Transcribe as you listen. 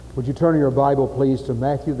Would you turn your Bible, please, to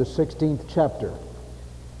Matthew, the 16th chapter.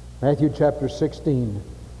 Matthew chapter 16.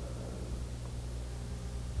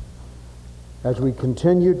 As we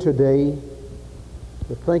continue today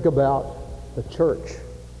to think about the church,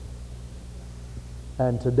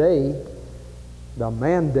 and today, the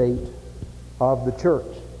mandate of the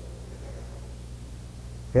church.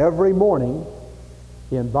 Every morning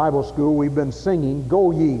in Bible school, we've been singing,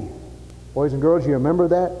 "Go ye." Boys and girls, you remember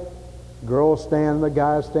that? Girls stand, the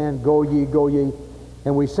guys stand, "Go ye, go ye."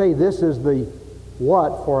 And we say this is the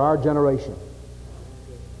what for our generation?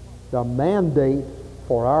 The mandate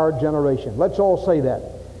for our generation. Let's all say that.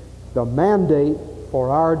 The mandate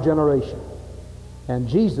for our generation. And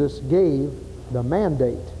Jesus gave the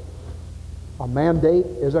mandate. A mandate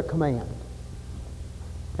is a command.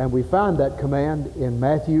 And we find that command in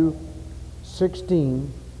Matthew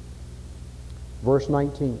 16, verse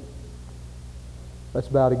 19. Let's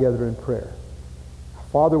bow together in prayer.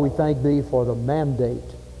 Father, we thank Thee for the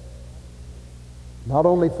mandate, not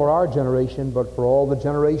only for our generation, but for all the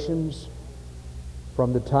generations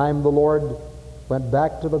from the time the Lord went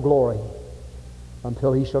back to the glory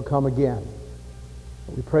until He shall come again.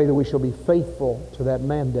 We pray that we shall be faithful to that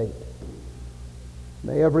mandate.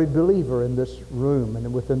 May every believer in this room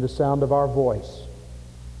and within the sound of our voice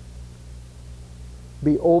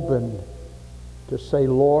be open to say,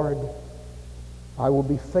 "Lord, I will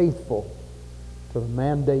be faithful to the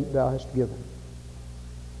mandate Thou hast given."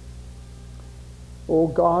 Oh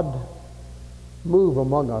God, move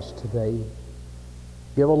among us today.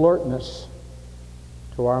 Give alertness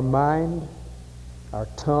to our mind, our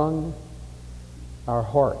tongue, our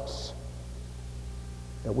hearts,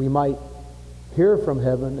 that we might hear from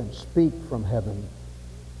heaven and speak from heaven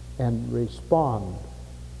and respond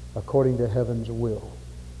according to heaven's will.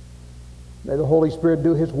 May the Holy Spirit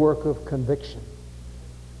do His work of conviction.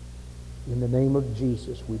 In the name of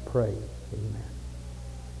Jesus we pray. Amen.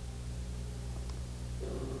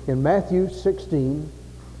 In Matthew 16,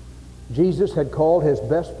 Jesus had called His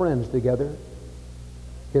best friends together,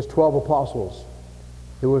 His 12 apostles.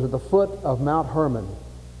 It was at the foot of Mount Hermon,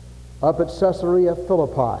 up at Caesarea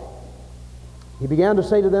Philippi. He began to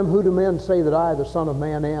say to them, "Who do men say that I, the Son of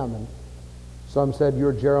Man, am?" And some said,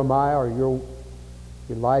 "You're Jeremiah," or "You're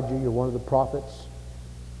Elijah, you're one of the prophets."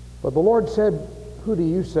 But the Lord said, "Who do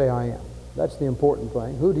you say I am?" That's the important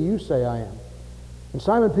thing. Who do you say I am? And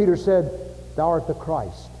Simon Peter said, "Thou art the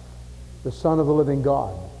Christ, the Son of the living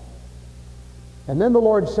God." And then the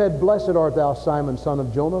Lord said, "Blessed art thou, Simon, son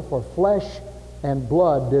of Jonah, for flesh and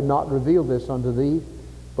blood did not reveal this unto thee,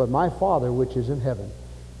 but my Father which is in heaven."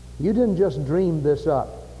 You didn't just dream this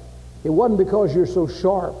up. It wasn't because you're so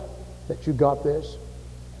sharp that you got this.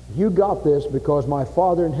 You got this because my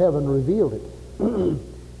Father in heaven revealed it.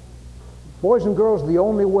 Boys and girls, the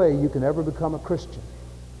only way you can ever become a Christian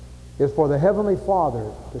is for the Heavenly Father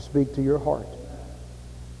to speak to your heart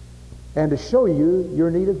and to show you your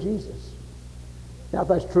need of Jesus. Now, if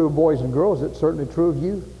that's true of boys and girls, it's certainly true of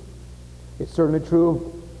youth. It's certainly true of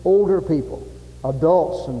older people,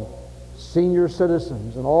 adults and senior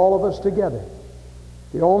citizens, and all of us together.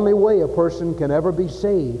 The only way a person can ever be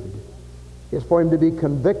saved is for him to be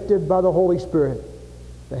convicted by the Holy Spirit,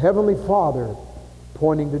 the Heavenly Father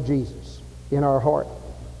pointing to Jesus in our heart.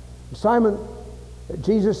 Simon,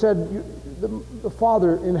 Jesus said, "The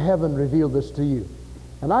Father in heaven revealed this to you.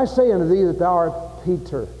 And I say unto thee that thou art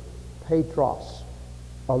Peter," Petros,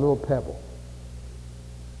 a little pebble.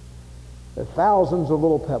 There are thousands of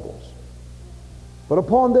little pebbles. "But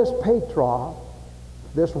upon this Petra,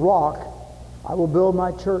 this rock, I will build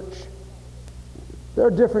my church." There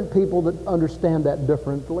are different people that understand that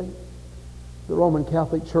differently. The Roman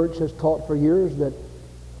Catholic Church has taught for years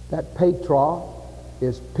that Petra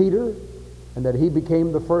is Peter, and that he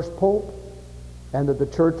became the first pope, and that the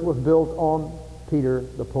church was built on Peter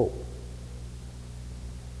the Pope.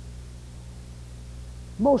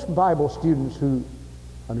 Most Bible students who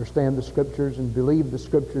understand the Scriptures and believe the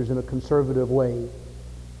Scriptures in a conservative way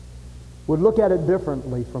would look at it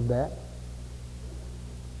differently from that.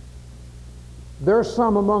 There are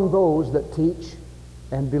some among those that teach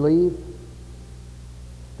and believe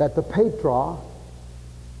that the Petra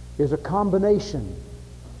is a combination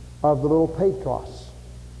of the little Petros.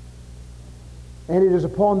 And it is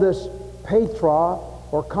upon this Petra,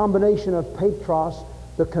 or combination of Petros,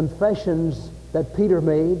 the confessions that Peter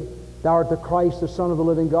made, "Thou art the Christ, the Son of the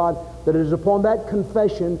living God," that it is upon that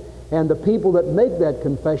confession and the people that make that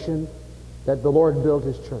confession that the Lord built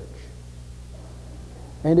His church.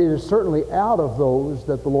 And it is certainly out of those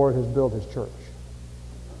that the Lord has built His church.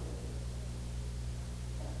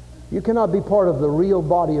 You cannot be part of the real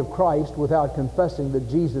body of Christ without confessing that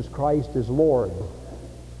Jesus Christ is Lord.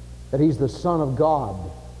 that He's the Son of God.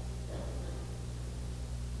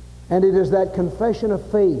 And it is that confession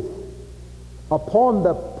of faith, upon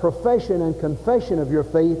the profession and confession of your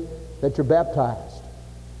faith, that you're baptized.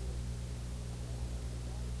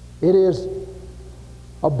 It is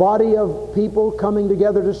a body of people coming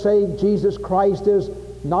together to say Jesus Christ is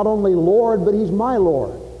not only Lord, but He's my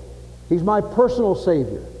Lord. He's my personal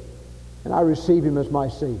Savior, and I receive Him as my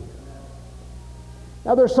Savior.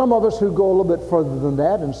 Now there's some of us who go a little bit further than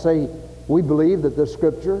that and say we believe that the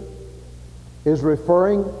Scripture is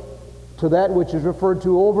referring to that which is referred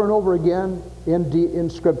to over and over again in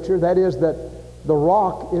Scripture, that is, that the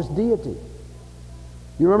rock is deity.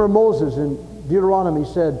 You remember Moses in Deuteronomy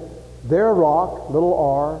said, their rock, little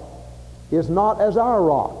r, is not as our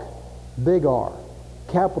rock, big R,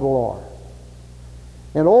 capital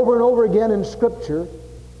R. And over again in Scripture,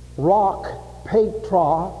 rock,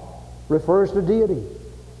 petra, refers to deity.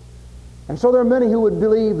 And so there are many who would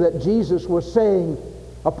believe that Jesus was saying,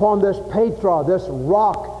 upon this petra, this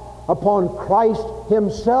rock, upon Christ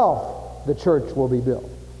Himself, the church will be built.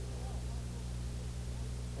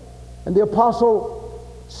 And the apostle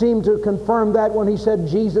seemed to confirm that when he said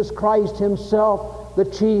Jesus Christ Himself, the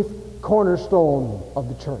chief cornerstone of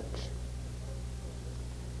the church.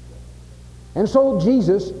 And so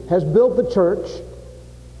Jesus has built the church.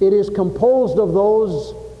 It is composed of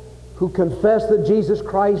those who confess that Jesus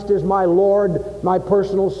Christ is my Lord, my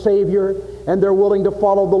personal Savior, and they're willing to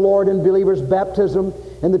follow the Lord in believers' baptism.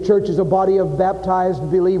 And the church is a body of baptized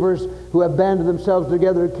believers who have banded themselves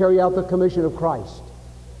together to carry out the commission of Christ.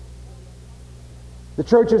 The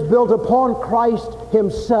church is built upon Christ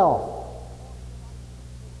Himself.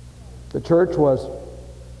 The church was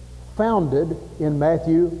founded in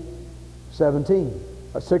Matthew 16.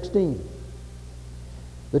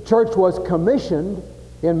 The church was commissioned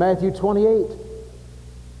in Matthew 28.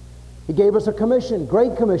 He gave us a commission,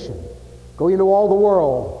 great commission. Go into all the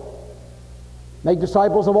world. Make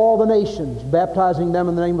disciples of all the nations, baptizing them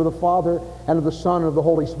in the name of the Father and of the Son and of the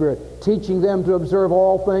Holy Spirit, teaching them to observe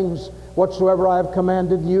all things whatsoever I have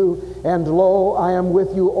commanded you, and lo, I am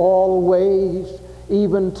with you always,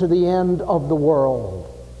 even to the end of the world.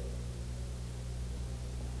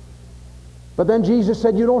 But then Jesus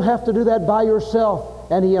said, you don't have to do that by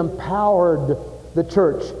yourself, and He empowered the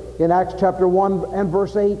church. In Acts chapter 1 and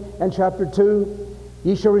verse 8 and chapter 2,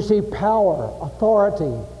 ye shall receive power,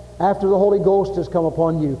 authority, after the Holy Ghost has come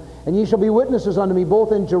upon you. And ye shall be witnesses unto me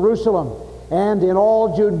both in Jerusalem and in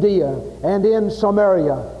all Judea and in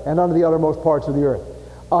Samaria and unto the uttermost parts of the earth.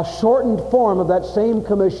 A shortened form of that same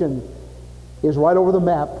commission is right over the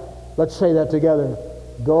map. Let's say that together.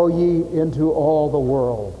 Go ye into all the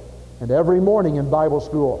world. And every morning in Bible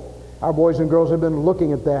school, our boys and girls have been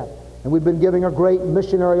looking at that. And we've been giving a great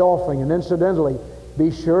missionary offering. And incidentally,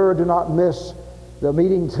 be sure to not miss the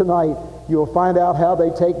meeting tonight. You'll find out how they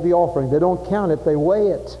take the offering. They don't count it, they weigh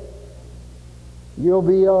it. You'll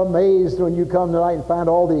be amazed when you come tonight and find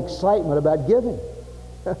all the excitement about giving.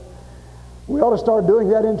 We ought to start doing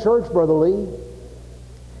that in church, Brother Lee.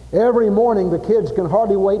 Every morning the kids can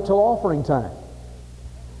hardly wait till offering time.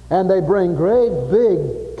 And they bring great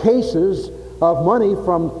big cases of money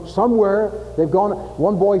from somewhere. They've gone.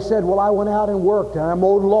 One boy said, well, I went out and worked and I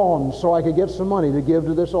mowed lawns so I could get some money to give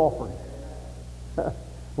to this offering.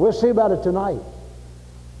 We'll see about it tonight.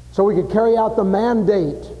 So we could carry out the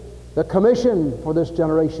mandate, the commission for this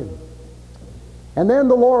generation. And then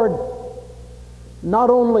the Lord not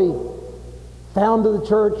only founded the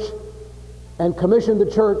church and commissioned the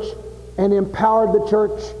church and empowered the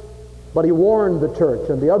church, but He warned the church.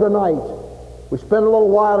 And the other night, we spent a little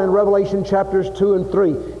while in Revelation chapters 2 and 3,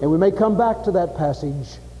 and we may come back to that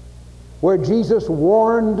passage where Jesus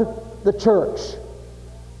warned the church.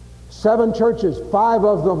 7 churches, 5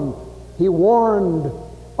 of them, He warned,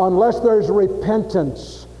 unless there's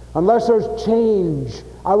repentance, unless there's change,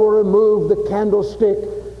 I will remove the candlestick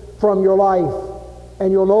from your life,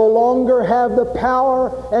 and you'll no longer have the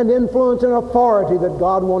power and influence and authority that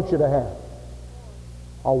God wants you to have.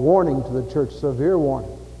 A warning to the church, severe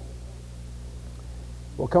warning.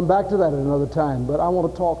 We'll come back to that at another time, but I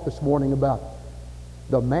want to talk this morning about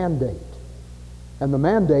the mandate. And the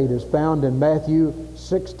mandate is found in Matthew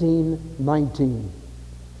 16:19.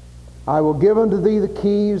 I will give unto thee the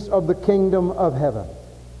keys of the kingdom of heaven.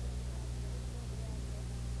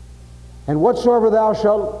 And whatsoever thou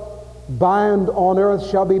shalt bind on earth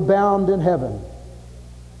shall be bound in heaven.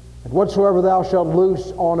 And whatsoever thou shalt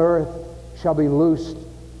loose on earth shall be loosed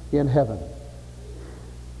in heaven.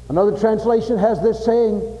 Another translation has this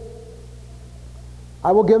saying,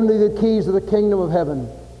 I will give unto thee the keys of the kingdom of heaven.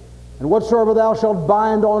 And whatsoever thou shalt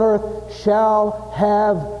bind on earth shall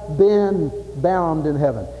have been bound in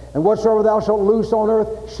heaven. And whatsoever thou shalt loose on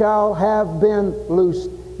earth shall have been loosed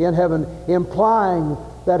in heaven, implying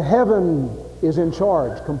that heaven is in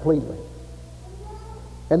charge completely.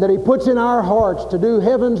 And that He puts in our hearts to do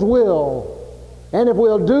heaven's will. And if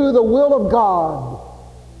we'll do the will of God,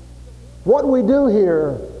 what we do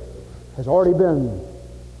here has already been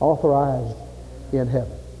authorized in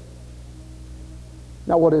heaven.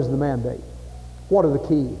 Now, what is the mandate? What are the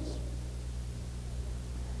keys?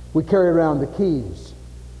 We carry around the keys.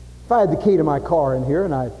 If I had the key to my car in here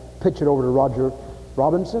and I pitch it over to Roger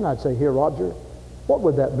Robinson, I'd say, "Here, Roger, what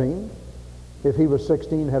would that mean if he was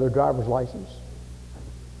 16 and had a driver's license?"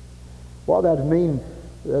 Well, that would mean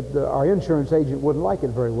that our insurance agent wouldn't like it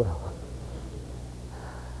very well.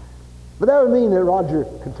 But that would mean that Roger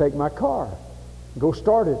could take my car, go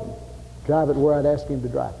start it, and drive it where I'd ask him to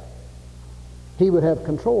drive it. He would have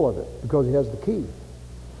control of it because he has the key.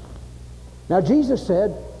 Now, Jesus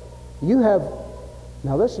said,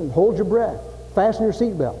 now listen, hold your breath, fasten your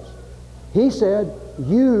seatbelts. He said,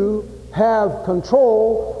 you have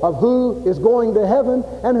control of who is going to heaven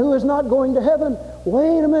and who is not going to heaven.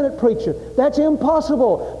 Wait a minute, preacher. That's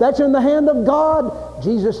impossible. That's in the hand of God.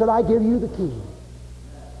 Jesus said, I give you the key.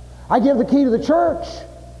 I give the key to the church.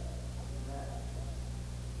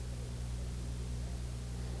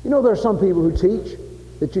 You know, there are some people who teach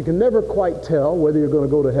that you can never quite tell whether you're going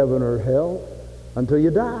to go to heaven or hell until you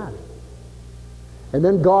die. And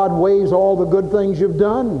then God weighs all the good things you've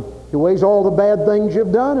done. He weighs all the bad things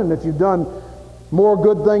you've done. And if you've done more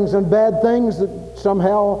good things than bad things, that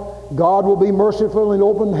somehow God will be merciful and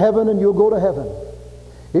open heaven and you'll go to heaven.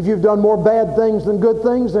 If you've done more bad things than good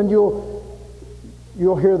things, then you'll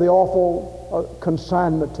hear the awful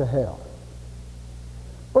consignment to hell.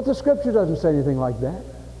 But the Scripture doesn't say anything like that.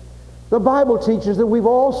 The Bible teaches that we've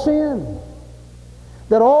all sinned.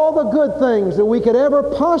 That all the good things that we could ever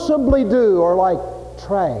possibly do are like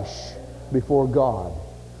trash before God.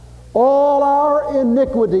 All our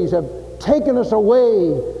iniquities have taken us away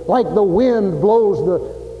like the wind blows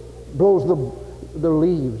the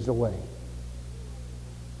leaves away.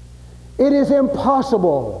 It is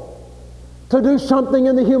impossible to do something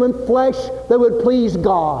in the human flesh that would please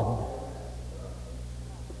God.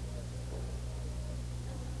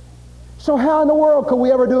 So how in the world could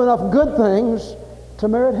we ever do enough good things to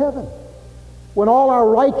merit heaven when all our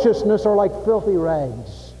righteousness are like filthy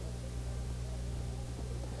rags?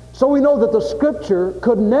 So we know that the Scripture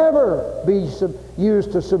could never be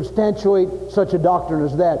used to substantiate such a doctrine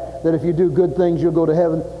as that if you do good things you'll go to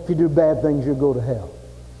heaven, if you do bad things you'll go to hell.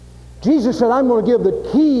 Jesus said, I'm going to give the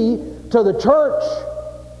key to the church,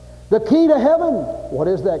 the key to heaven. What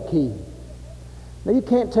is that key? Now, you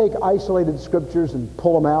can't take isolated scriptures and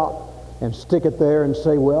pull them out and stick it there and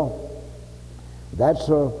say, well,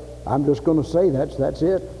 I'm just going to say that's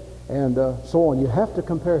it, and so on. You have to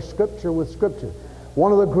compare Scripture with Scripture.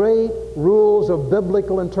 One of the great rules of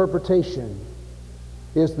biblical interpretation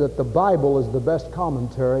is that the Bible is the best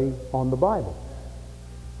commentary on the Bible.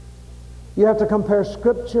 You have to compare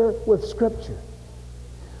Scripture with Scripture.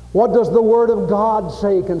 What does the Word of God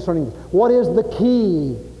say concerning this? What is the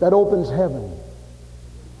key that opens heaven?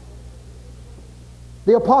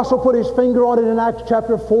 The apostle put his finger on it in Acts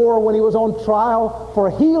chapter 4 when he was on trial for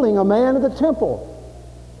healing a man at the temple.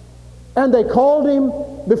 And they called him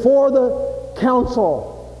before the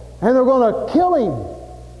council, and they're going to kill him.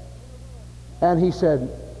 And he said,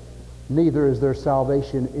 neither is there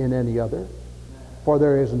salvation in any other, for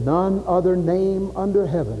there is none other name under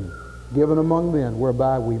heaven given among men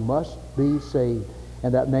whereby we must be saved.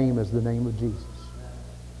 And that name is the name of Jesus.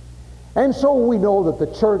 And so we know that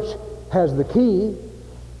the church has the key.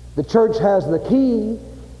 The church has the key.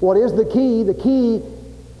 What is the key? The key,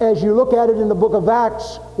 as you look at it in the book of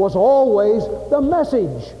Acts, was always the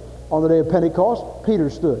message. On the day of Pentecost, Peter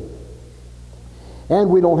stood. And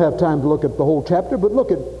we don't have time to look at the whole chapter, but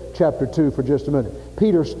look at chapter 2 for just a minute.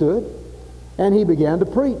 Peter stood, and he began to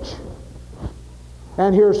preach.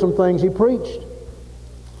 And here are some things he preached.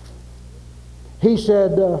 He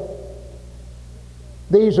said,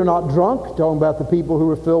 these are not drunk, talking about the people who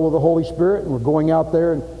were filled with the Holy Spirit and were going out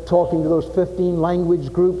there and talking to those 15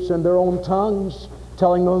 language groups in their own tongues,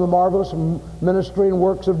 telling them the marvelous ministry and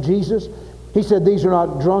works of Jesus. He said, these are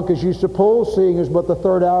not drunk as you suppose, seeing it's but the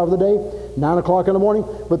third hour of the day, 9 o'clock in the morning.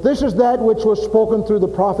 But this is that which was spoken through the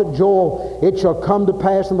prophet Joel. It shall come to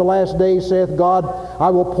pass in the last days, saith God, I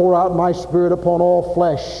will pour out my Spirit upon all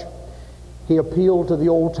flesh. He appealed to the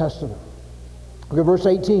Old Testament. Look at verse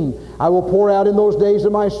 18. I will pour out in those days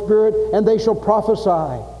of my Spirit, and they shall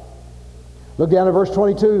prophesy. Look down at verse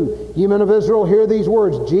 22. Ye men of Israel, hear these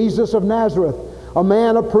words. Jesus of Nazareth, a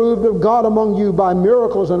man approved of God among you by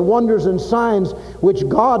miracles and wonders and signs which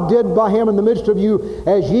God did by him in the midst of you,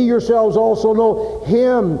 as ye yourselves also know,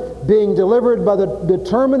 him being delivered by the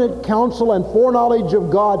determinate counsel and foreknowledge of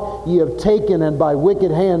God, ye have taken and by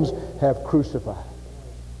wicked hands have crucified.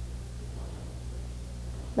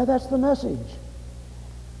 Now that's the message.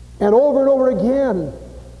 And over again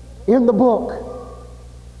in the book,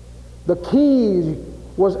 the key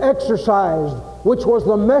was exercised, which was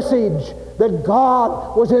the message that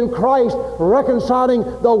God was in Christ reconciling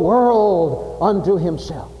the world unto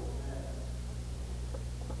himself.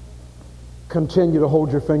 Continue to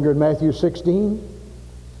hold your finger in Matthew 16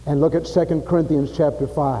 and look at 2 Corinthians chapter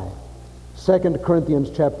 5. 2 Corinthians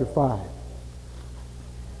chapter 5.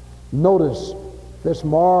 Notice this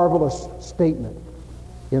marvelous statement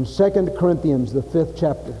in 2 Corinthians, the 5th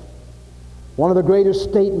chapter. One of the greatest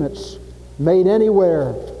statements made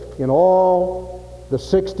anywhere in all the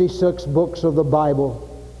 66 books of the Bible.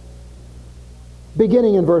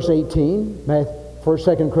 Beginning in verse 18,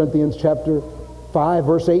 2 Corinthians chapter 5,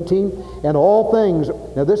 verse 18, and all things.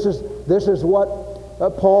 Now this is what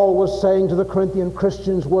Paul was saying to the Corinthian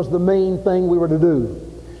Christians was the main thing we were to do.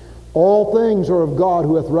 All things are of God,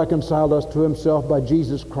 who hath reconciled us to himself by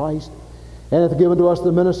Jesus Christ, and hath given to us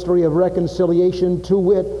the ministry of reconciliation, to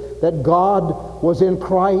wit, that God was in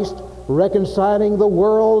Christ, reconciling the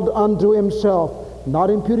world unto himself, not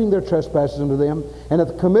imputing their trespasses unto them, and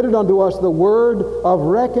hath committed unto us the word of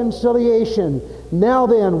reconciliation. Now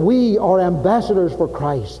then, we are ambassadors for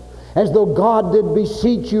Christ, as though God did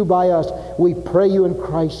beseech you by us. We pray you in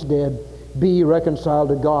Christ's stead, be ye reconciled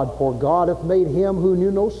to God. For God hath made him who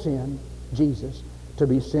knew no sin, Jesus, to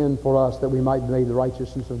be sin for us, that we might be made the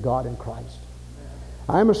righteousness of God in Christ.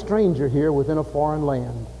 I am a stranger here within a foreign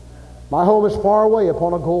land. My home is far away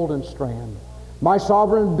upon a golden strand. My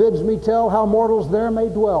sovereign bids me tell how mortals there may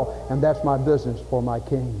dwell, and that's my business for my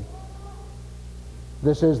King.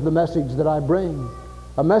 This is the message that I bring,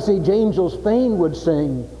 a message angels fain would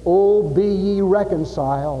sing, oh, be ye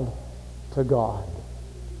reconciled to God.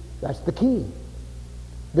 That's the key.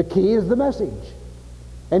 The key is the message.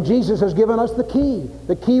 And Jesus has given us the key.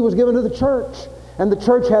 The key was given to the church. And the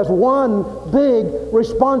church has one big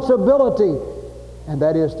responsibility, and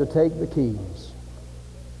that is to take the keys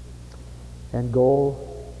and go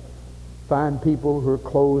find people who are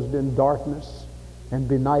closed in darkness and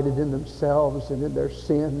benighted in themselves and in their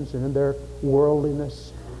sins and in their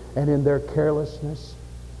worldliness and in their carelessness.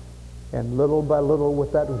 And little by little,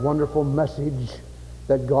 with that wonderful message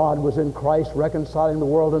that God was in Christ reconciling the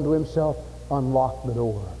world unto himself, unlock the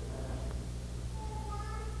door.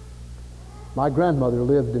 My grandmother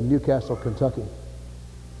lived in Newcastle, Kentucky.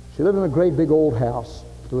 She lived in a great big old house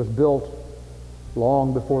that was built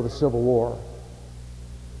long before the Civil War.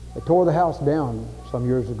 They tore the house down some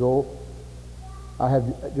years ago. I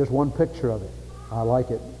have just one picture of it. I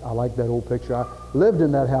like it. I like that old picture. I lived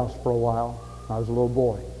in that house for a while. I was a little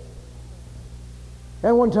boy.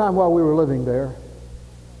 And one time while we were living there,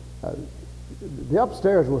 the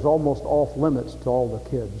upstairs was almost off limits to all the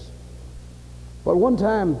kids. But one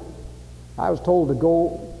time I was told to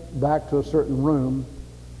go back to a certain room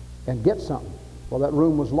and get something. Well, that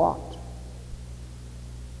room was locked.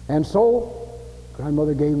 And so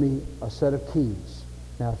grandmother gave me a set of keys.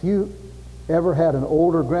 Now, if you ever had an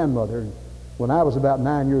older grandmother, when I was about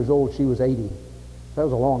 9 years old, she was 80. That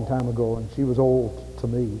was a long time ago, and she was old to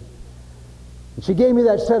me. And she gave me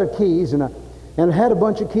that set of keys, and it had a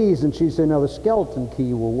bunch of keys, and she said, now the skeleton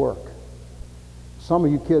key will work. Some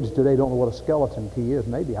of you kids today don't know what a skeleton key is.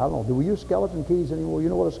 Maybe, I don't know. Do we use skeleton keys anymore? You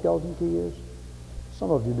know what a skeleton key is?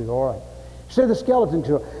 Some of you do. All right. She said the skeleton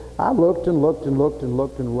key. I looked and looked and looked and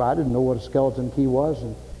looked, and I didn't know what a skeleton key was.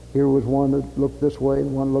 And here was one that looked this way,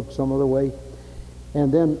 and one looked some other way.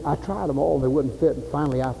 And then I tried them all, and they wouldn't fit. And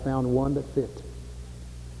finally, I found one that fit.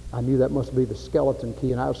 I knew that must be the skeleton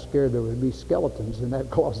key, and I was scared there would be skeletons in that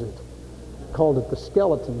closet. Called it the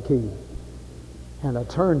skeleton key. And I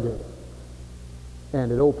turned it,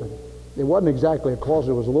 and it opened. It wasn't exactly a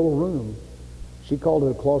closet. It was a little room. She called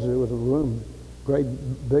it a closet. It was a room great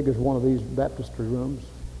big as one of these baptistry rooms.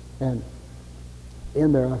 And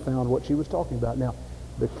in there I found what she was talking about. Now,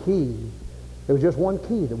 the key, there was just one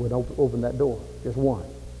key that would open that door. Just one.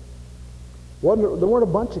 There weren't a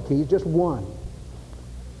bunch of keys, just one.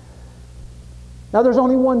 Now, there's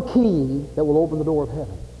only one key that will open the door of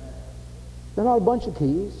heaven. There's not a bunch of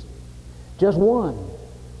keys, just one.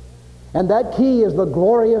 And that key is the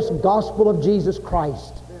glorious gospel of Jesus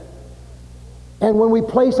Christ. And when we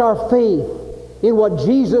place our faith in what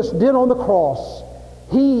Jesus did on the cross,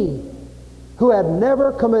 He who had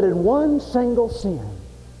never committed one single sin,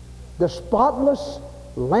 the spotless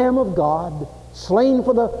Lamb of God, slain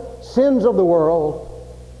for the sins of the world,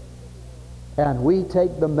 and we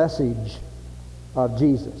take the message of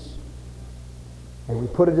Jesus and we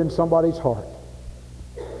put it in somebody's heart,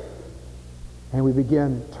 and we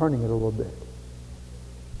begin turning it a little bit.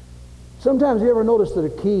 Sometimes you ever notice that a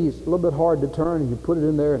key is a little bit hard to turn, and you put it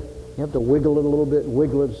in there, and you have to wiggle it a little bit,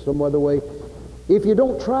 wiggle it some other way. If you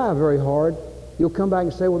don't try very hard, you'll come back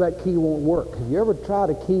and say, well, that key won't work. Have you ever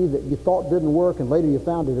tried a key that you thought didn't work and later you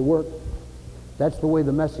found it worked? That's the way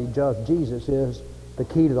the message of Jesus is, the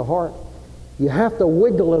key to the heart. You have to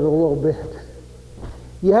wiggle it a little bit.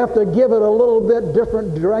 You have to give it a little bit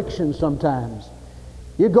different direction sometimes.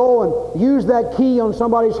 You go and use that key on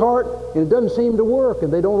somebody's heart and it doesn't seem to work,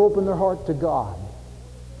 and they don't open their heart to God.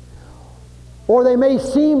 Or they may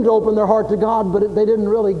seem to open their heart to God, but they didn't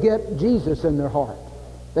really get Jesus in their heart.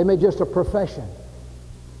 They made just a profession.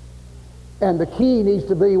 And the key needs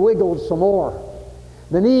to be wiggled some more.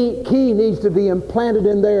 The key needs to be implanted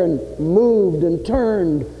in there and moved and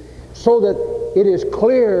turned so that it is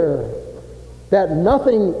clear that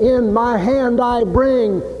nothing in my hand I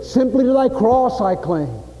bring, simply to thy cross I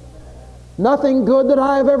cling. Nothing good that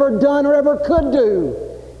I have ever done or ever could do.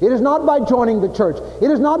 It is not by joining the church. It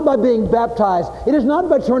is not by being baptized. It is not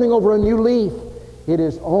by turning over a new leaf. It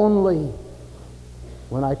is only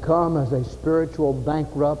when I come as a spiritual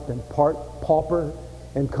bankrupt and pauper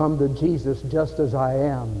and come to Jesus just as I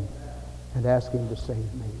am and ask Him to save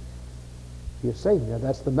me. He has saved me.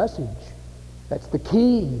 That's the message. That's the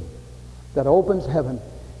key that opens heaven.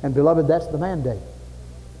 And beloved, that's the mandate.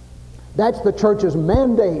 That's the church's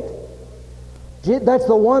mandate. That's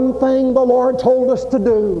the one thing the Lord told us to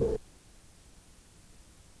do.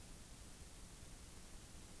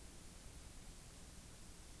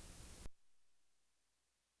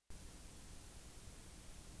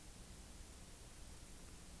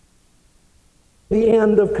 The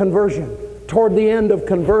end of conversion, toward the end of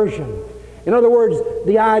conversion. In other words,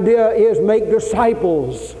 the idea is make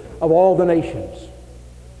disciples of all the nations.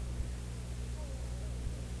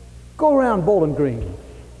 Go around Bowling Green.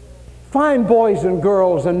 Find boys and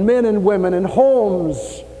girls and men and women in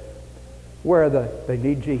homes where they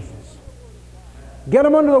need Jesus. Get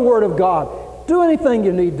them under the Word of God. Do anything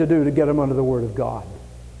you need to do to get them under the Word of God.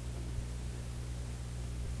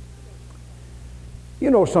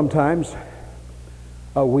 You know, sometimes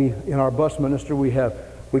we, in our bus ministry, we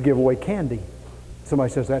give away candy.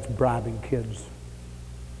 Somebody says that's bribing kids.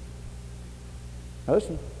 Now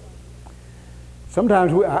listen.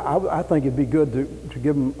 Sometimes I think it'd be good to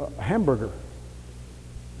give them a hamburger.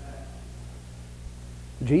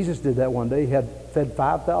 Jesus did that one day. He had fed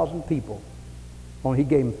 5,000 people. Only He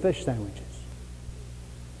gave them fish sandwiches.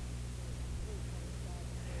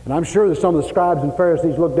 And I'm sure that some of the scribes and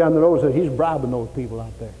Pharisees looked down their nose and said, He's bribing those people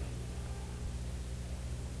out there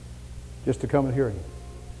just to come and hear Him.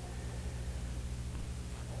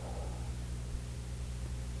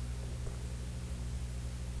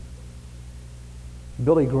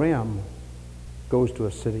 Billy Graham goes to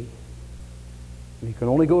a city. And he can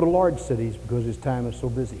only go to large cities because his time is so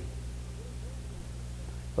busy.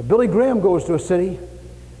 But Billy Graham goes to a city.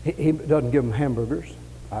 He doesn't give them hamburgers.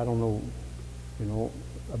 I don't know,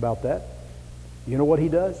 about that. You know what he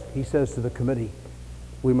does? He says to the committee,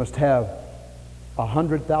 we must have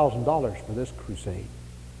 $100,000 for this crusade.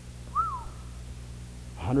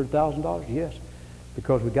 $100,000? Yes.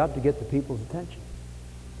 Because we got to get the people's attention.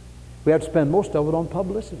 We have to spend most of it on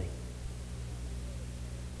publicity.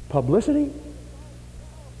 Publicity?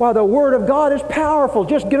 Why, the Word of God is powerful.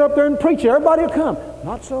 Just get up there and preach it. Everybody will come.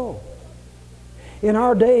 Not so. In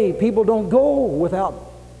our day, people don't go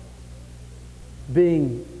without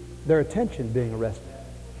their attention being arrested.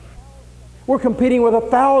 We're competing with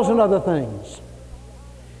 1,000 other things.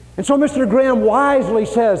 And so Mr. Graham wisely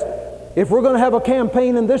says, if we're going to have a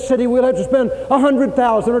campaign in this city, we'll have to spend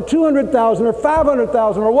 $100,000 or $200,000 or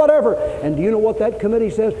 $500,000 or whatever. And do you know what that committee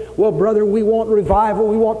says? Well, brother, we want revival.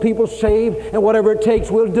 We want people saved, and whatever it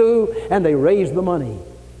takes, we'll do. And they raise the money.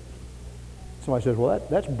 Somebody says, well,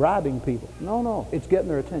 that's bribing people. No, it's getting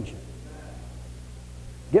their attention.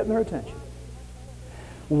 Getting their attention.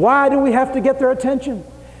 Why do we have to get their attention?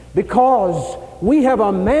 Because we have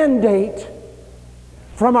a mandate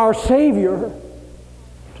from our Savior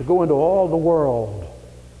to go into all the world.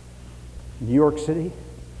 New York City,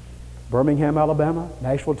 Birmingham, Alabama,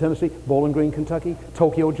 Nashville, Tennessee, Bowling Green, Kentucky,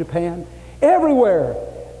 Tokyo, Japan, everywhere,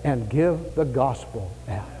 and give the gospel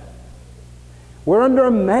out. We're under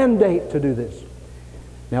a mandate to do this.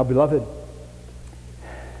 Now, beloved,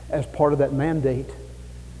 as part of that mandate,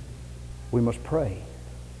 we must pray.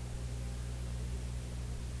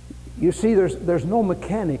 You see, there's no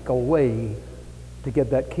mechanical way to get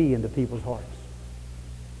that key into people's hearts.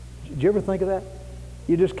 Did you ever think of that?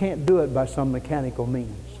 You just can't do it by some mechanical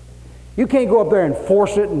means. You can't go up there and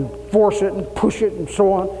force it and push it and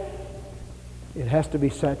so on. It has to be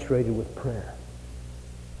saturated with prayer.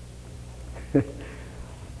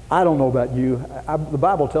 I don't know about you. The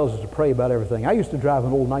Bible tells us to pray about everything. I used to drive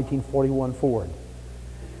an old 1941 Ford.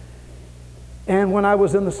 And when I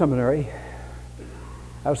was in the seminary,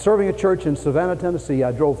 I was serving a church in Savannah, Tennessee.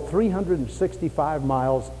 I drove 365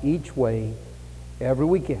 miles each way every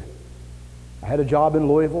weekend. I had a job in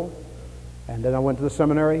Louisville, and then I went to the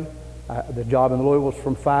seminary. The job in Louisville was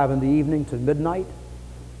from 5 in the evening to midnight.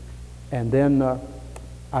 And then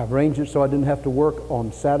I arranged it so I didn't have to work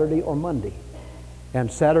on Saturday or Monday. And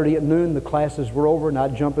Saturday at noon, the classes were over, and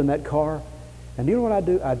I'd jump in that car. And you know what I'd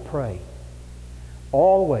do? I'd pray.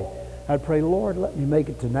 All the way. I'd pray, Lord, let me make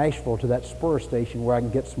it to Nashville, to that spur station where I can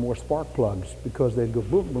get some more spark plugs, because they'd go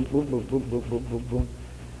boom, boom, boom, boom, boom, boom, boom, boom, boom.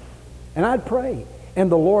 And I'd pray. And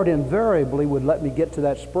the Lord invariably would let me get to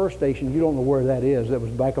that spur station. You don't know where that is. That was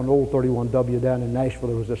back on the old 31W down in Nashville.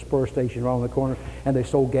 There was a spur station around the corner, and they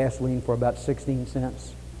sold gasoline for about 16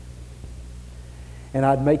 cents. And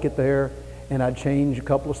I'd make it there, and I'd change a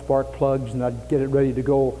couple of spark plugs, and I'd get it ready to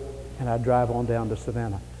go, and I'd drive on down to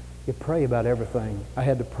Savannah. You pray about everything. I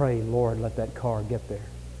had to pray, Lord, let that car get there.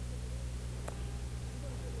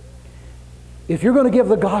 If you're going to give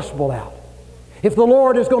the gospel out, if the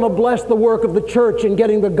Lord is going to bless the work of the church in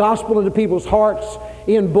getting the gospel into people's hearts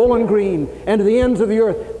in Bowling Green and to the ends of the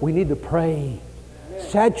earth, we need to pray.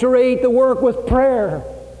 Saturate the work with prayer.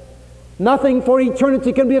 Nothing for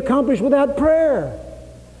eternity can be accomplished without prayer.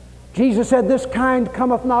 Jesus said, this kind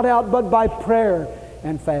cometh not out but by prayer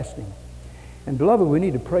and fasting. And beloved, we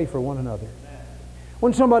need to pray for one another.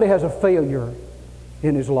 When somebody has a failure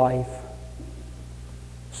in his life,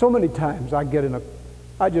 so many times I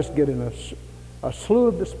just get in a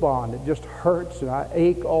slough of despond. It just hurts, and I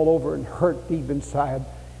ache all over and hurt deep inside.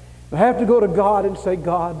 I have to go to God and say,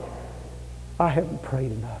 God, I haven't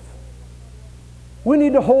prayed enough. We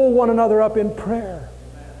need to hold one another up in prayer.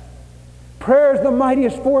 Prayer is the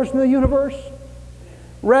mightiest force in the universe.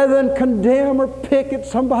 Rather than condemn or pick at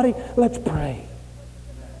somebody, let's pray.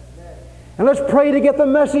 And let's pray to get the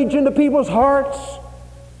message into people's hearts.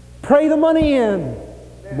 Pray the money in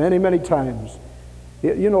many, many times.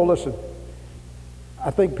 You know, listen,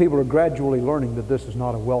 I think people are gradually learning that this is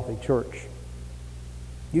not a wealthy church.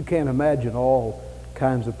 You can't imagine all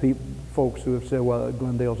kinds of folks who have said, well,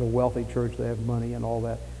 Glendale's a wealthy church, they have money and all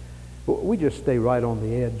that. But we just stay right on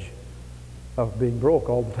the edge of being broke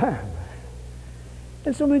all the time.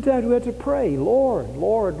 And so many times we have to pray, Lord,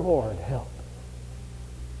 Lord, Lord, help.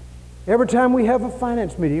 Every time we have a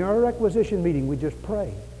finance meeting or a requisition meeting, we just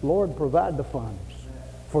pray, Lord, provide the funds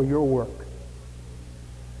for your work.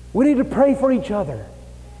 We need to pray for each other.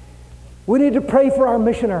 We need to pray for our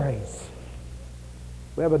missionaries.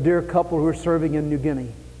 We have a dear couple who are serving in New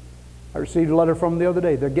Guinea. I received a letter from them the other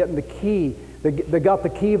day. They're getting the key. They got the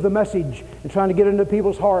key of the message and trying to get it into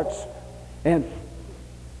people's hearts. And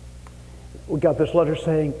we got this letter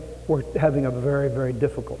saying, we're having a very, very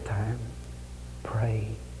difficult time. Pray.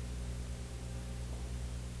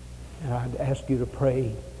 And I'd ask you to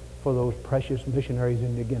pray for those precious missionaries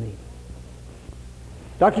in New Guinea.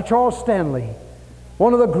 Dr. Charles Stanley,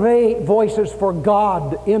 one of the great voices for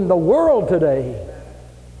God in the world today.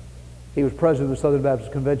 He was president of the Southern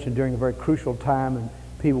Baptist Convention during a very crucial time, and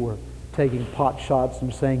people were taking pot shots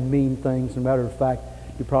and saying mean things. As a matter of fact,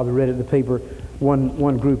 you probably read it in the paper,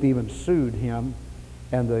 one group even sued him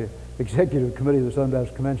and the executive committee of the Southern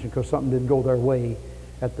Baptist Convention because something didn't go their way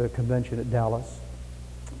at the convention at Dallas.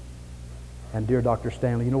 And dear Dr.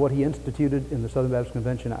 Stanley, you know what he instituted in the Southern Baptist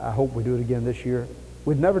Convention? I hope we do it again this year.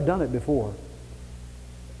 We've never done it before.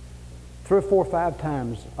 3 or 4 or 5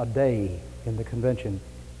 times a day in the convention,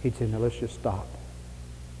 he'd say, now let's just stop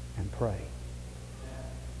and pray.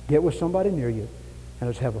 Get with somebody near you and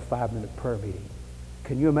let's have a 5-minute prayer meeting.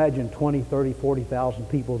 Can you imagine 20, 30, 40,000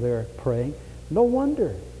 people there praying? No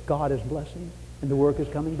wonder God is blessing and the work is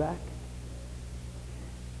coming back.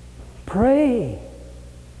 Pray.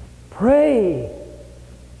 Pray.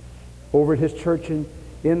 Over at his church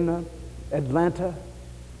in Atlanta,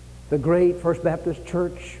 the great First Baptist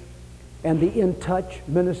Church, and the In Touch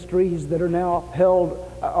ministries that are now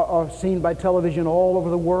are seen by television all over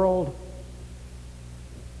the world.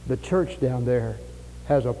 The church down there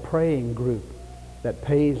has a praying group that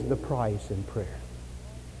pays the price in prayer.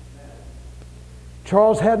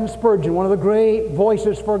 Charles Haddon Spurgeon, one of the great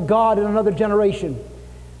voices for God in another generation,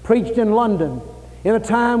 preached in London in a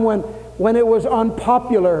time when it was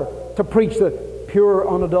unpopular to preach the pure,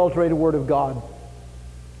 unadulterated Word of God.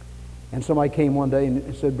 And somebody came one day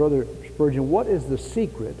and said, Brother Spurgeon, what is the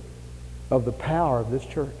secret of the power of this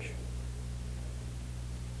church.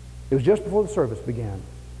 It was just before the service began.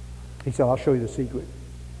 He said, I'll show you the secret.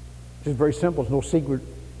 It's just very simple. It's no secret.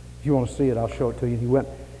 If you want to see it, I'll show it to you.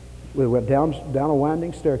 We went down a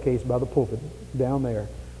winding staircase by the pulpit, down there,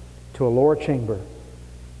 to a lower chamber.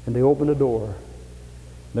 And they opened a door.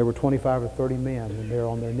 There were 25 or 30 men, and they're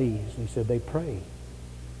on their knees. And he said, they pray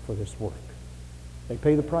for this work. They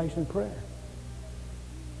pay the price in prayer.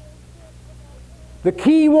 The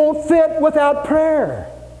key won't fit without prayer.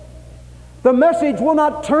 The message will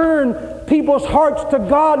not turn people's hearts to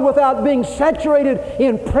God without being saturated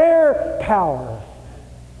in prayer power.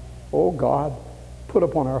 Oh God, put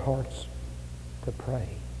upon our hearts to pray.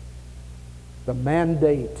 The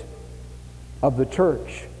mandate of the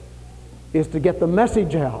church is to get the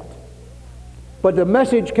message out. But the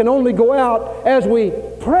message can only go out as we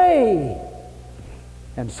pray.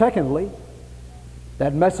 And secondly,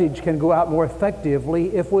 that message can go out more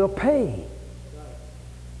effectively if we'll pay.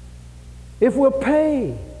 If we'll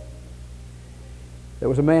pay. There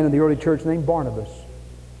was a man in the early church named Barnabas.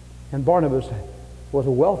 And Barnabas was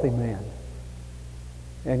a wealthy man.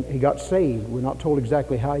 And he got saved. We're not told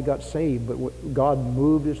exactly how he got saved, but God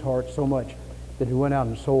moved his heart so much that he went out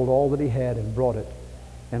and sold all that he had and brought it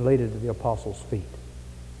and laid it at the apostles' feet.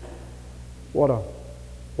 What a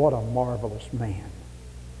marvelous man.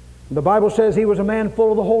 The Bible says he was a man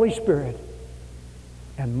full of the Holy Spirit,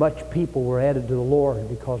 and much people were added to the Lord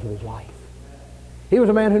because of his life. He was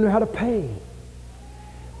a man who knew how to pay.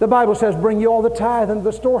 The Bible says, bring you all the tithe into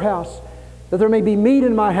the storehouse, that there may be meat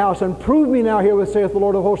in my house, and prove me now herewith, saith the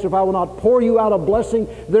Lord of hosts, if I will not pour you out a blessing,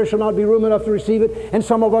 there shall not be room enough to receive it. And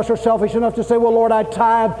some of us are selfish enough to say, well, Lord, I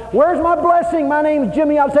tithe. Where's my blessing? My name's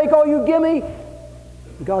Jimmy. I'll take all you give me.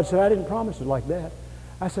 God said, I didn't promise it like that.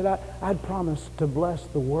 I said, I'd promise to bless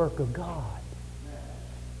the work of God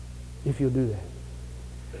if you'll do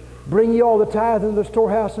that. Bring ye all the tithe into the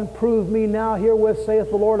storehouse, and prove me now herewith,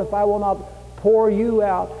 saith the Lord, if I will not pour you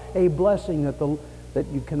out a blessing that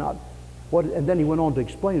you cannot. And then he went on to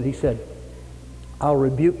explain it. He said, I'll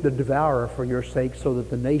rebuke the devourer for your sake, so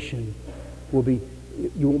that the nation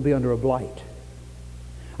you won't be under a blight.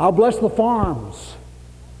 I'll bless the farms.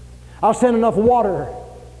 I'll send enough water.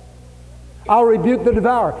 I'll rebuke the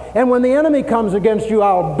devourer. And when the enemy comes against you,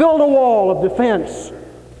 I'll build a wall of defense,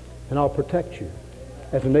 and I'll protect you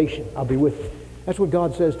as a nation. I'll be with you. That's what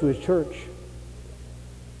God says to his church.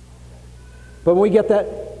 But when we get that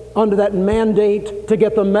under that mandate to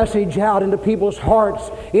get the message out into people's hearts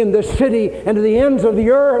in this city and to the ends of the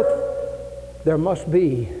earth, there must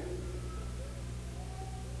be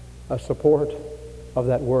a support of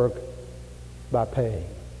that work by pay.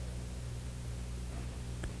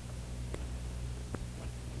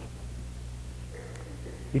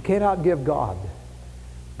 You cannot give God.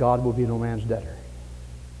 God will be no man's debtor.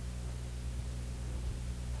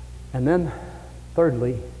 And then,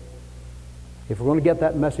 thirdly, if we're going to get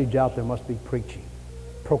that message out, there must be preaching,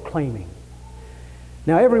 proclaiming.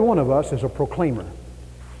 Now, every one of us is a proclaimer.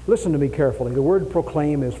 Listen to me carefully. The word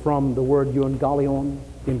proclaim is from the word euangelion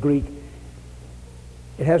in Greek.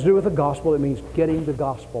 It has to do with the gospel. It means getting the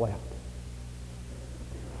gospel out.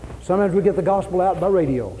 Sometimes we get the gospel out by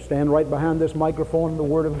radio. Stand right behind this microphone and the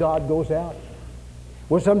Word of God goes out.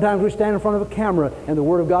 Well, sometimes we stand in front of a camera and the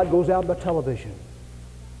Word of God goes out by television.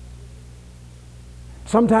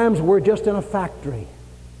 Sometimes we're just in a factory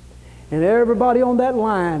and everybody on that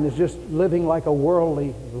line is just living like a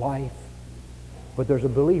worldly life. But there's a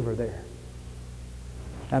believer there.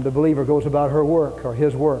 And the believer goes about her work or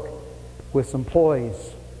his work with some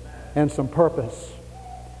poise and some purpose.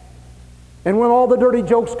 And when all the dirty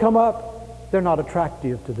jokes come up, they're not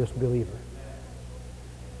attractive to this believer.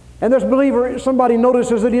 And this believer, somebody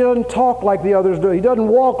notices that he doesn't talk like the others do. He doesn't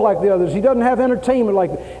walk like the others. He doesn't have entertainment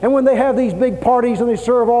like that. And when they have these big parties and they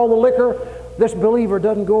serve all the liquor, this believer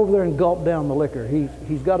doesn't go over there and gulp down the liquor.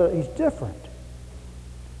 He's different.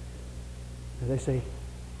 And they say,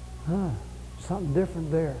 something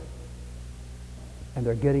different there. And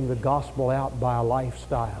they're getting the gospel out by a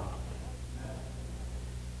lifestyle.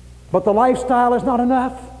 But the lifestyle is not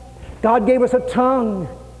enough. God gave us a tongue.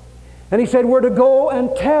 And he said we're to go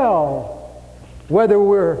and tell. Whether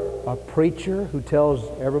we're a preacher who tells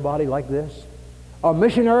everybody like this, a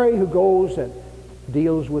missionary who goes and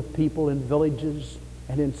deals with people in villages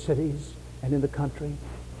and in cities and in the country,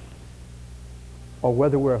 or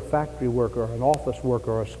whether we're a factory worker or an office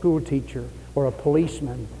worker or a school teacher or a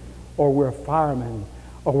policeman or we're a fireman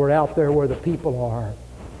or we're out there where the people are,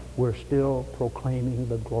 we're still proclaiming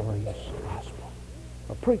the glorious gospel.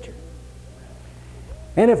 A preacher.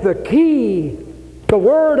 And if the key, the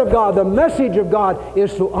Word of God, the message of God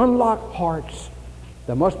is to unlock hearts,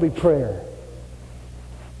 there must be prayer.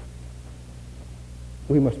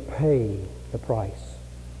 We must pay the price.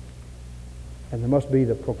 And there must be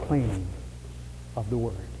the proclaiming of the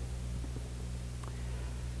Word.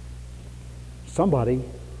 Somebody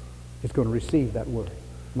is going to receive that Word.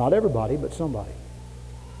 Not everybody, but somebody.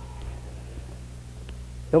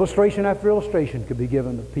 Illustration after illustration could be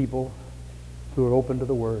given to people who are open to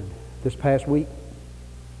the Word. This past week,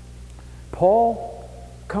 Paul,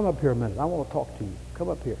 come up here a minute. I want to talk to you. Come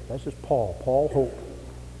up here. That's just Paul. Paul Hope.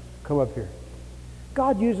 Come up here.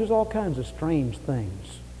 God uses all kinds of strange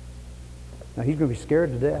things. Now, he's going to be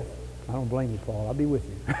scared to death. I don't blame you, Paul. I'll be with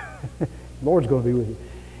you. The Lord's going to be with you.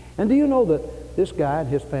 And do you know that this guy and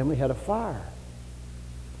his family had a fire?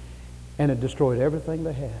 And it destroyed everything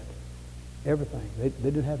they had. Everything. They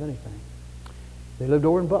didn't have anything. They lived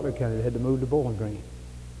over in Butler County. They had to move to Bowling Green.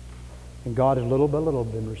 And God has little by little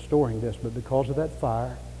been restoring this. But because of that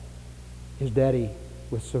fire, his daddy,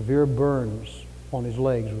 with severe burns on his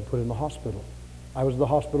legs, was put in the hospital. I was at the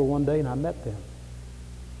hospital one day and I met them.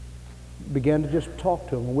 Began to just talk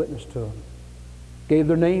to them and witness to them. Gave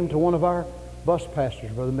their name to one of our bus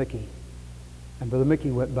pastors, Brother Mickey. And Brother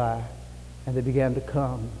Mickey went by and they began to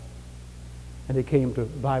come. And they came to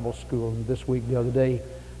Bible school. And this week, the other day,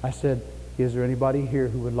 I said, is there anybody here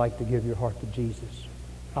who would like to give your heart to Jesus?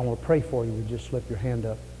 I want to pray for you. Would you just slip your hand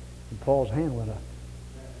up? And Paul's hand went up.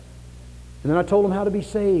 And then I told him how to be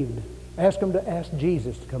saved. Ask them to ask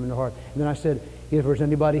Jesus to come in their heart. And then I said, if there's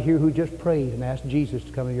anybody here who just prayed and asked Jesus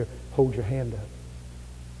to come in here, hold your hand up.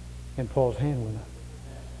 And Paul's hand went up.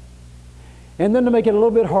 And then to make it a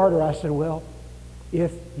little bit harder, I said, well,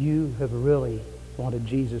 if you have really wanted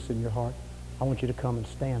Jesus in your heart, I want you to come and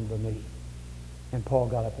stand by me. And Paul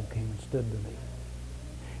got up and came and stood by me.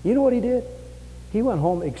 You know what he did? He went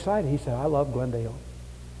home excited. He said, I love Glendale.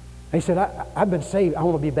 And he said, I've been saved. I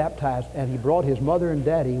want to be baptized. And he brought his mother and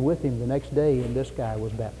daddy with him the next day, and this guy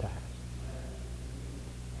was baptized.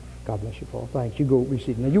 God bless you, Paul. Thanks. You go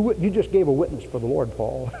receive. Now, you just gave a witness for the Lord,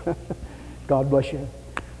 Paul. God bless you.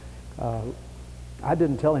 I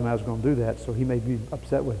didn't tell him I was going to do that, so he may be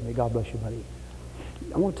upset with me. God bless you, buddy.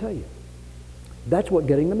 I want to tell you, that's what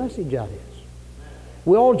getting the message out is.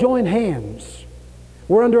 We all join hands.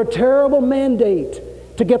 We're under a terrible mandate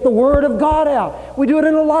to get the Word of God out. We do it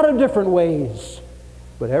in a lot of different ways.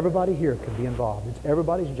 But everybody here can be involved. It's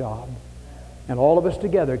everybody's job. And all of us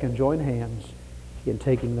together can join hands in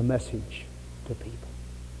taking the message to people.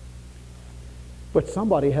 But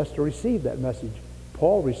somebody has to receive that message.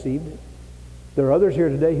 Paul received it. There are others here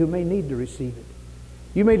today who may need to receive it.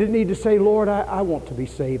 You may need to say, Lord, I want to be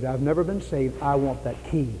saved. I've never been saved. I want that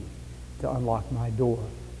key to unlock my door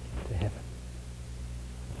to heaven.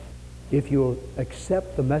 If you'll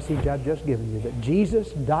accept the message I've just given you, that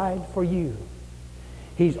Jesus died for you.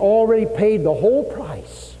 He's already paid the whole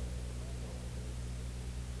price.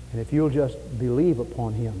 And if you'll just believe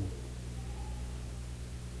upon Him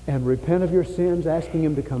and repent of your sins, asking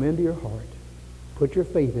Him to come into your heart, put your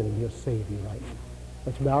faith in Him, He'll save you right now.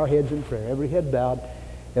 Let's bow our heads in prayer. Every head bowed,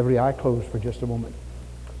 every eye closed for just a moment.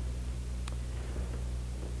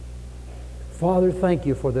 Father, thank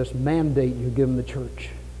you for this mandate you've given the church.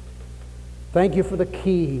 Thank you for the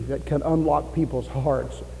key that can unlock people's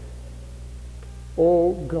hearts.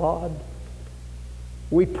 Oh God,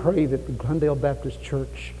 we pray that the Glendale Baptist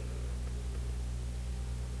Church,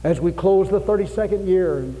 as we close the 32nd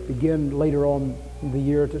year and begin later on in the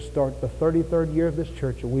year to start the 33rd year of this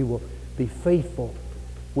church, we will be faithful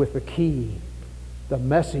with the key, the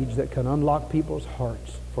message that can unlock people's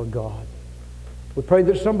hearts for God. We pray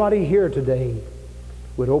that somebody here today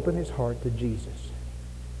would open his heart to Jesus.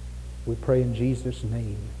 We pray in Jesus'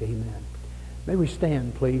 name. Amen. May we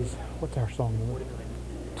stand, please. What's our song number?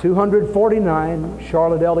 249,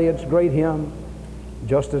 Charlotte Elliott's great hymn,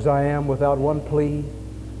 Just as I am without one plea,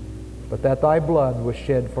 but that thy blood was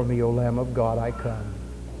shed for me, O Lamb of God, I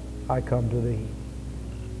come to thee.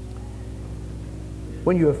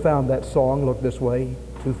 When you have found that song, look this way,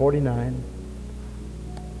 249.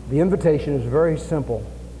 The invitation is very simple.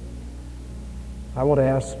 I want to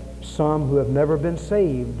ask some who have never been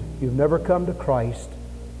saved, you've never come to Christ,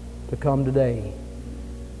 to come today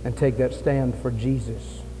and take that stand for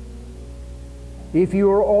Jesus. If you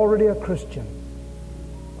are already a Christian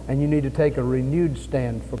and you need to take a renewed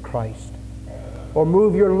stand for Christ, or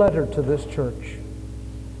move your letter to this church,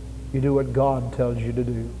 you do what God tells you to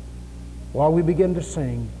do. While we begin to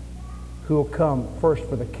sing, who will come first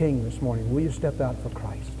for the King this morning? Will you step out for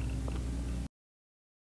Christ?